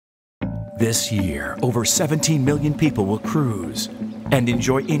This year, over 17 million people will cruise and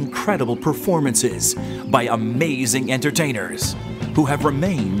enjoy incredible performances by amazing entertainers who have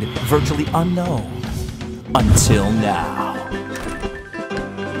remained virtually unknown until now.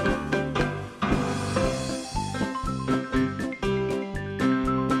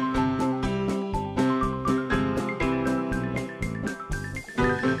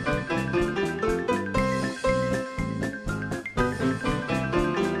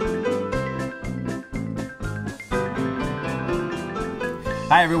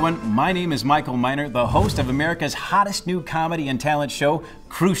 Hi everyone, my name is Michael Miner, the host of America's hottest new comedy and talent show,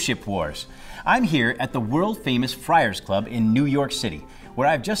 Cruise Ship Wars. I'm here at the world-famous Friars Club in New York City, where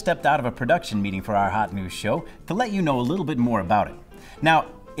I've just stepped out of a production meeting for our hot news show to let you know a little bit more about it. Now,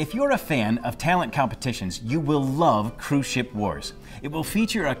 if you're a fan of talent competitions, you will love Cruise Ship Wars. It will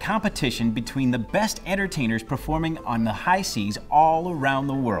feature a competition between the best entertainers performing on the high seas all around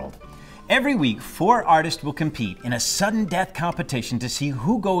the world. Every week, 4 artists will compete in a sudden death competition to see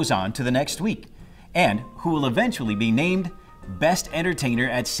who goes on to the next week and who will eventually be named Best Entertainer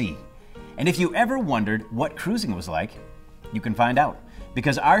at Sea. And if you ever wondered what cruising was like, you can find out,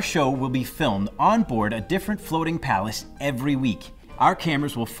 because our show will be filmed on board a different floating palace every week. Our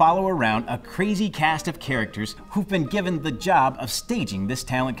cameras will follow around a crazy cast of characters who've been given the job of staging this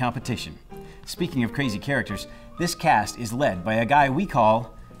talent competition. Speaking of crazy characters, this cast is led by a guy we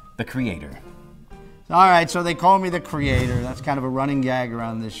call the Creator. All right, so they call me the Creator. That's kind of a running gag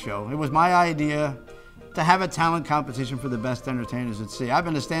around this show. It was my idea to have a talent competition for the best entertainers at sea. I've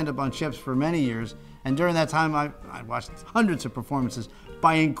been a stand-up on ships for many years, and during that time I watched hundreds of performances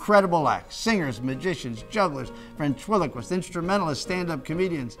by incredible acts: singers, magicians, jugglers, ventriloquists, instrumentalists, stand-up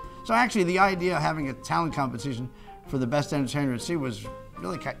comedians. So actually the idea of having a talent competition for the best entertainer at sea was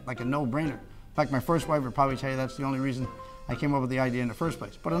really like a no-brainer. In fact, my first wife would probably tell you that's the only reason I came up with the idea in the first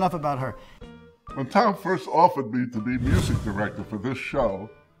place. But enough about her. When Tom first offered me to be music director for this show,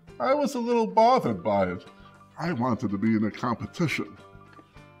 I was a little bothered by it. I wanted to be in a competition.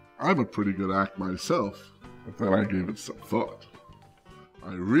 I'm a pretty good act myself, but then I gave it some thought.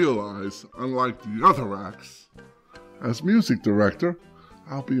 I realized, unlike the other acts, as music director,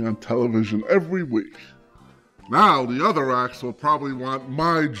 I'll be on television every week. Now the other acts will probably want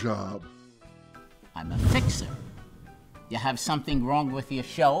my job. I'm a fixer. You have something wrong with your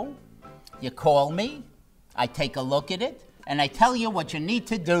show, you call me, I take a look at it, and I tell you what you need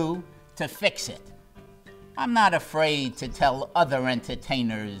to do to fix it. I'm not afraid to tell other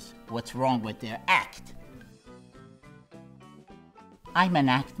entertainers what's wrong with their act. I'm an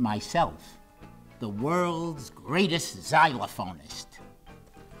act myself, the world's greatest xylophonist.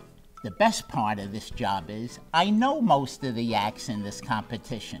 The best part of this job is I know most of the acts in this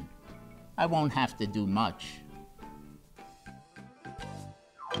competition. I won't have to do much.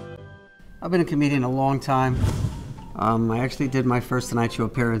 I've been a comedian a long time. I actually did my first Tonight Show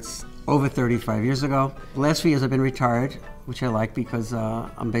appearance over 35 years ago. The last few years I've been retired, which I like because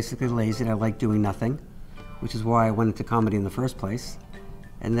I'm basically lazy and I like doing nothing, which is why I went into comedy in the first place.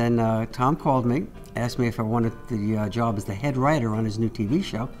 And then Tom called me, asked me if I wanted the job as the head writer on his new TV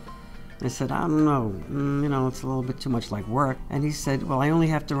show. And I said, I don't know, it's a little bit too much like work. And he said, well, I only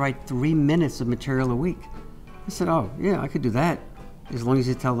have to write 3 minutes of material a week. I said, oh, yeah, I could do that, as long as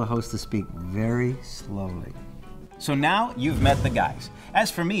you tell the host to speak very slowly. So now you've met the guys. As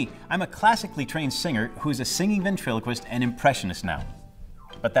for me, I'm a classically trained singer who's a singing ventriloquist and impressionist now.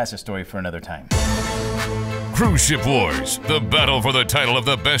 But that's a story for another time. Cruise Ship Wars, the battle for the title of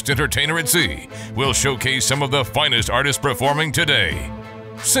the best entertainer at sea, will showcase some of the finest artists performing today.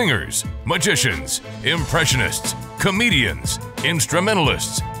 Singers, magicians, impressionists, comedians,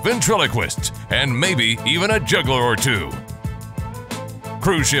 instrumentalists, ventriloquists, and maybe even a juggler or two.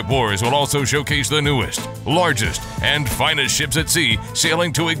 Cruise Ship Wars will also showcase the newest, largest, and finest ships at sea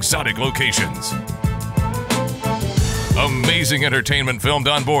sailing to exotic locations. Amazing entertainment filmed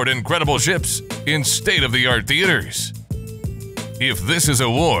on board incredible ships in state-of-the-art theaters. If this is a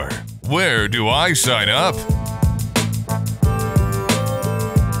war, where do I sign up?